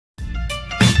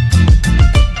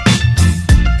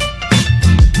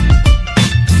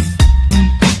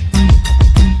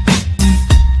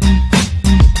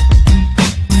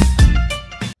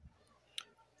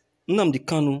Nnamdi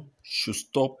Kanu should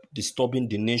stop disturbing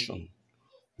the nation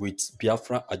with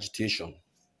Biafra agitation.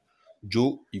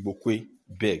 Joe Igbokwe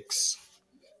begs.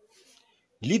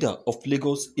 Leader of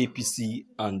Lagos APC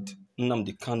and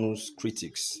Nnamdi Kanu's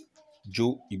critics,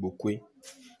 Joe Igbokwe,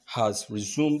 has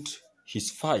resumed his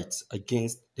fight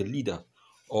against the leader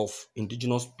of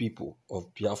indigenous people of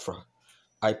Biafra,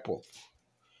 IPOB.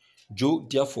 Joe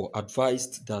therefore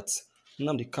advised that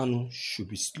Nnamdi Kanu should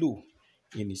be slow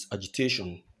in his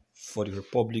agitation for the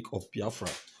Republic of Biafra,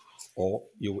 or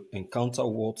he will encounter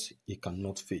what he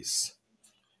cannot face.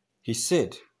 He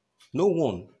said, "No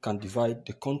one can divide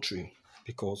the country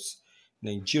because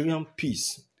Nigerian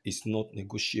peace is not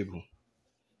negotiable."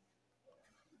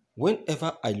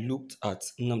 Whenever I looked at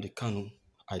Nnamdi Kanu,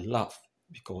 I laugh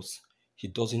because he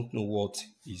doesn't know what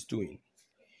he's doing.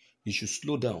 He should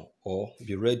slow down or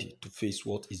be ready to face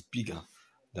what is bigger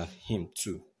than him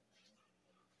too.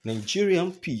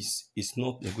 Nigerian peace is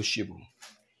not negotiable.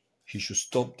 He should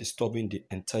stop disturbing the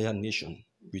entire nation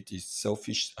with his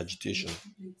selfish agitation.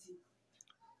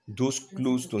 Those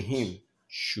close to him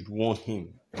should warn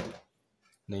him.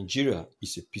 Nigeria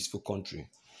is a peaceful country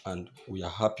and we are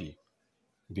happy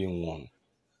being one.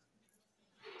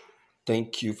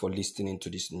 Thank you for listening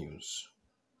to this news.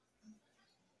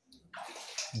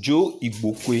 Joe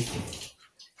Igbokwe.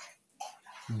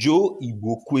 Joe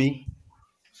Igbokwe.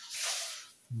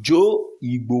 Joe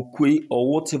Igbokwe, or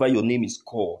whatever your name is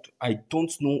called. I don't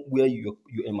know where you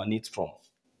emanate from.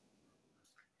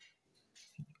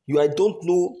 I don't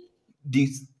know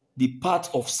the part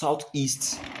of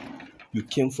Southeast you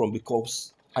came from,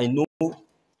 because I know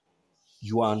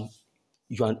you are an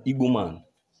Igbo man.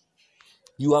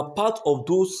 You are part of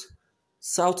those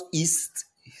Southeast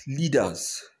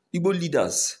leaders, Igbo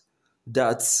leaders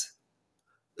that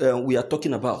we are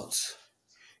talking about.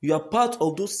 You are part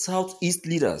of those Southeast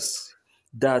leaders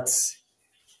that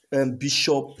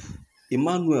Bishop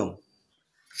Emmanuel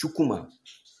Chukwuma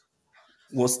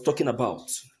was talking about.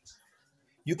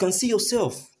 You can see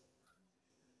yourself.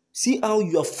 See how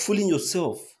you are fooling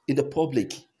yourself in the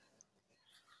public,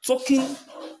 talking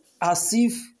as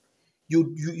if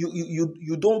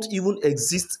you don't even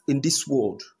exist in this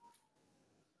world.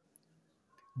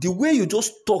 The way you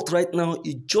just talked right now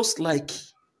is just like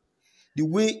the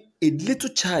way a little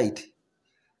child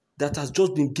that has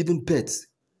just been given birth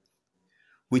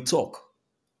will talk.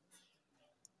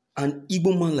 An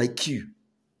Igbo man like you,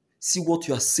 see what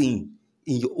you are saying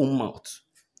in your own mouth.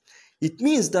 It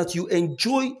means that you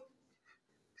enjoy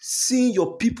seeing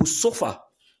your people suffer.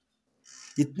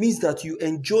 It means that you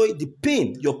enjoy the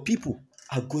pain your people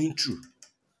are going through.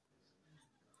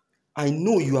 I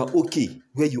know you are okay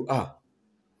where you are,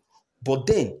 but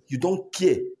then you don't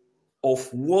care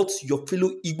of what your fellow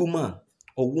Igbo man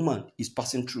or woman is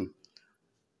passing through.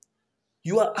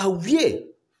 You are aware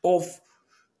of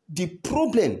the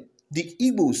problem the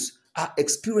Igbos are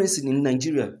experiencing in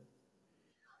Nigeria.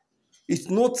 It's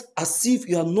not as if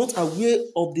you are not aware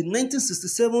of the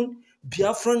 1967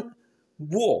 Biafran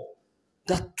war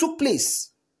that took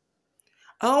place.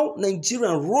 How Nigeria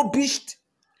rubbished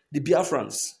the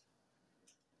Biafrans.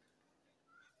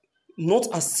 Not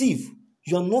as if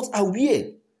you are not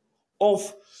aware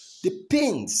of the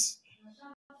pains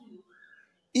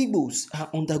Igbos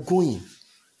are undergoing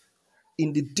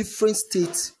in the different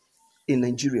states in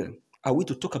Nigeria. Are we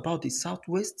to talk about the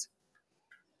Southwest?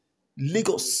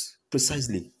 Lagos,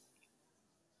 precisely.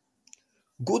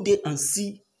 Go there and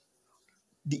see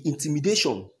the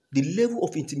intimidation, the level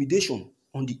of intimidation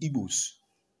on the Igbos.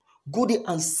 Go there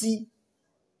and see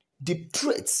the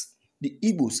threats the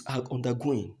Igbos are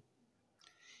undergoing.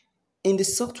 In the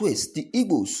Southwest, the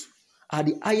Igbos are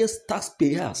the highest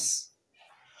taxpayers,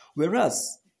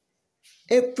 whereas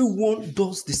everyone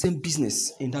does the same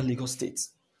business in that Lagos state.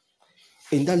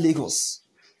 In that Lagos,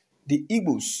 the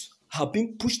Igbos have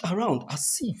been pushed around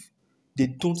as if they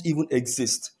don't even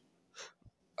exist.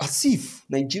 As if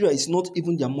Nigeria is not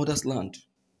even their mother's land.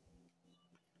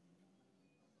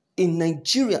 In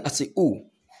Nigeria as a whole,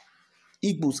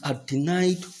 Igbos are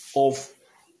denied of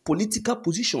political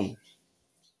position.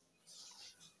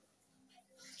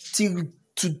 Till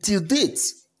date,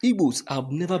 Igbos have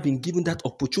never been given that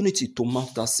opportunity to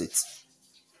mount that seat.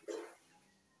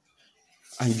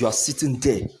 And you are sitting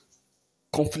there,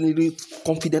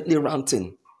 confidently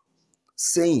ranting,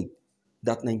 saying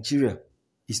that Nigeria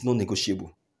is not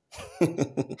negotiable.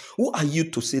 Who are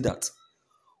you to say that?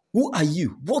 Who are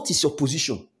you? What is your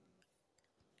position?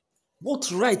 What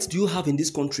right do you have in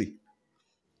this country?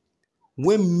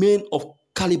 When men of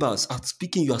calibers are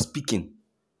speaking, you are speaking.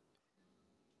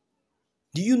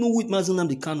 Do you know who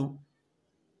Nnamdi Kanu?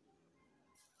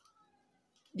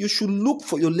 You should look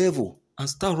for your level and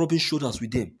start rubbing shoulders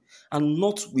with them, and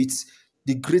not with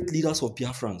the great leaders of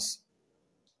Biafrans.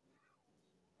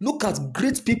 Look at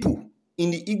great people in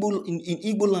the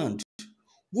Igbo land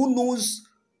who knows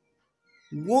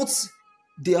what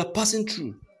they are passing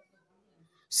through.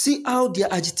 See how they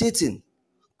are agitating,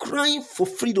 crying for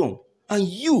freedom, and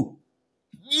you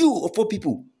of all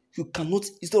people, you cannot,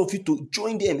 instead of you to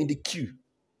join them in the queue,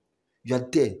 you are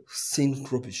there saying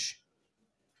rubbish.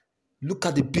 Look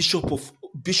at the Bishop of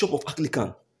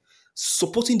Anglican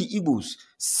supporting the Igbos,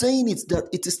 saying it that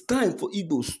it is time for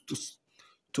Igbos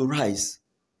to rise,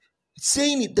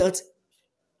 saying it that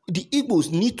the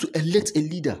Igbos need to elect a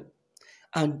leader,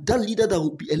 and that leader that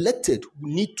will be elected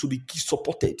will need to be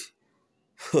supported.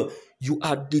 You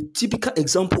are the typical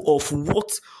example of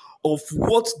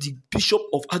what the Bishop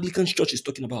of Anglican Church is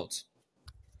talking about.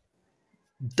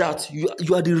 That you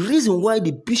are the reason why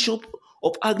the Bishop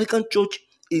of Anglican Church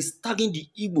is tagging the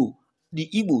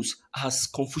Igbos as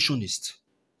Confucianists.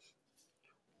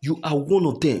 You are one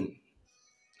of them,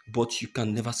 but you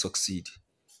can never succeed,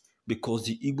 because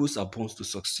the Igbos are born to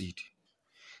succeed.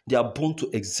 They are born to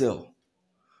excel.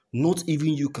 Not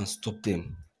even you can stop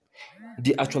them.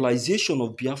 The actualization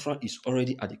of Biafra is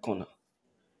already at the corner.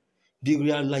 The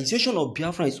realization of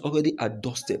Biafra is already at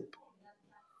doorstep.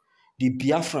 The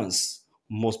Biafrans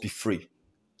must be free.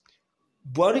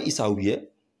 Buhari is aware.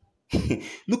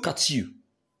 Look at you.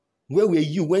 Where were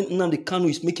you when Nnamdi Kanu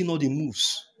is making all the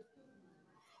moves?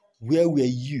 Where were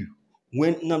you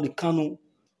when Nnamdi Kanu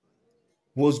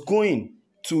was going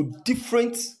to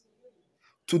different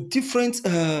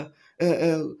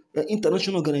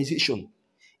international organization,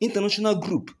 international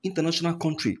group, international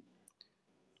country,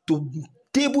 to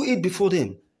table it before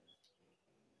them,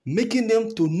 making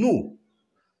them to know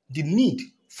the need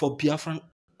for Biafran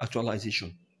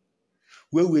actualization?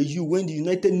 Where were you when the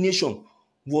United Nations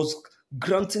was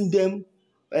granting them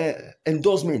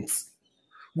endorsements?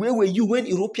 Where were you when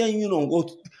European Union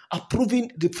was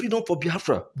approving the freedom for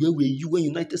Biafra? Where were you when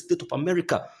United States of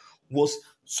America was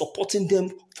supporting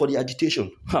them for the agitation?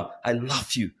 I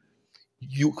love you.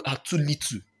 You are too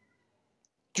little.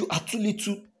 You are too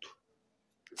little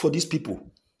for these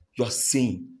people. You are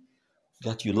saying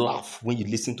that you laugh when you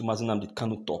listen to Nnamdi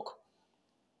Kanu talk.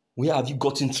 Where have you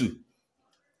gotten to?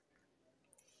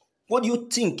 What do you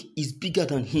think is bigger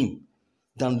than him,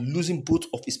 than losing both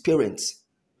of his parents,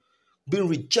 being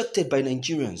rejected by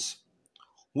Nigerians?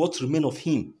 What remains of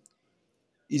him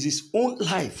is his own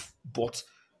life, but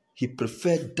he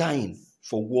preferred dying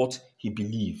for what he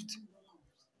believed,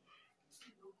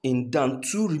 than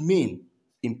to remain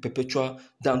in perpetual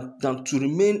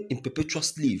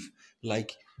slave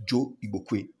like Joe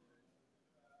Igbokwe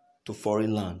to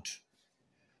foreign land.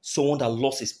 Someone that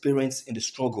lost his parents in the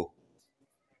struggle.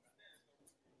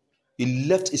 He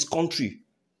left his country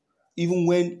even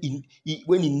when he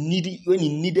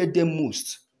needed them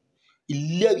most.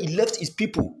 He left his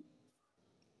people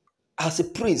as a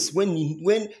prince when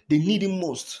they need him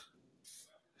most.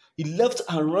 He left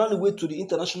and ran away to the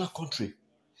international country.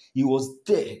 He was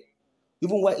there.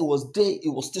 Even while he was there, he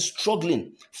was still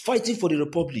struggling, fighting for the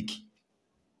republic.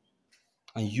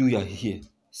 And you are here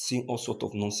saying all sorts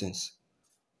of nonsense.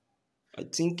 I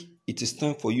think it is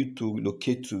time for you to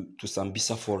relocate to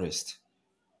Sambisa Forest.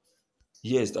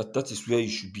 Yes, that is where you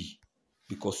should be,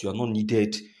 because you are not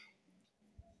needed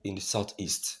in the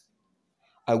southeast.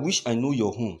 I wish I know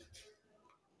your home.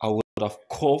 I would have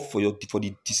called for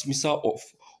the dismissal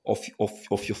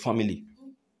of your family.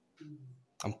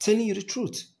 I'm telling you the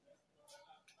truth.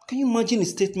 Can you imagine a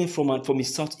statement from a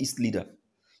southeast leader?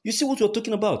 You see what we're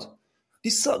talking about?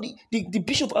 The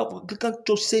Bishop of Anglican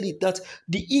Church said it, that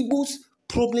the Igbos'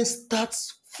 problem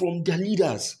starts from their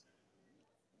leaders.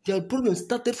 Their problem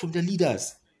started from their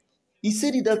leaders. He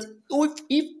said it that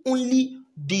if only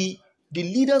the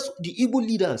leaders, the Igbo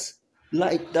leaders,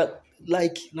 like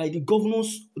the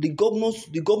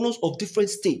governors of different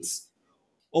states,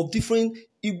 of different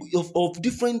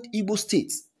Igbo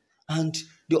states, and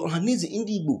the Ohanese in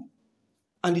the Igbo,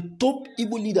 and the top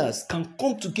Igbo leaders can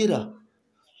come together,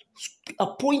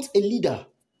 appoint a leader,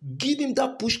 give him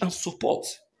that push and support,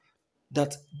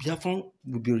 that Biafra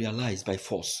will be realized by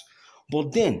force.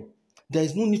 But then, there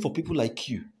is no need for people like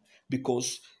you,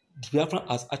 because Biafra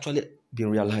has actually been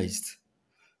realized.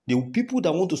 The people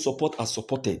that want to support are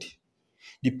supported.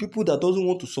 The people that doesn't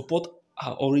want to support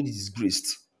are already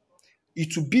disgraced.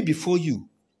 It will be before you.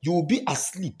 You will be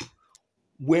asleep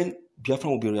when Biafra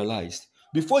will be realized.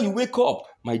 Before you wake up,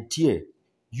 my dear,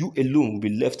 you alone will be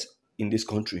left in this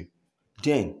country.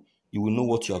 Then you will know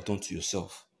what you have done to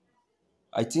yourself.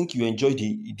 I think you enjoy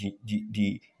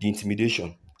the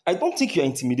intimidation. I don't think you are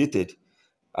intimidated.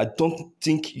 I don't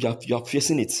think you are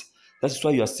facing it. That is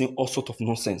why you are saying all sorts of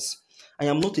nonsense. I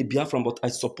am not a Biafran, but I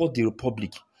support the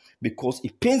Republic because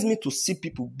it pains me to see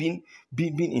people being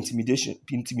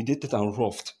intimidated and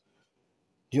roughed.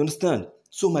 Do you understand?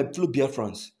 So my fellow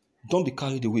Biafrans, don't be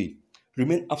carried away.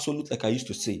 Remain absolute, like I used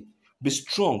to say. Be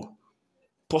strong.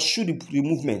 Pursue the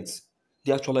movement.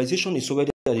 The actualization is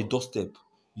already at the doorstep.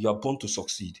 You are born to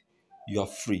succeed. You are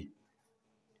free.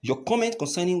 Your comment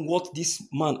concerning what this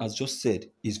man has just said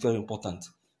is very important.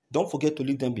 Don't forget to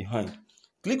leave them behind.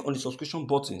 Click on the subscription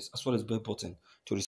buttons as well as bell button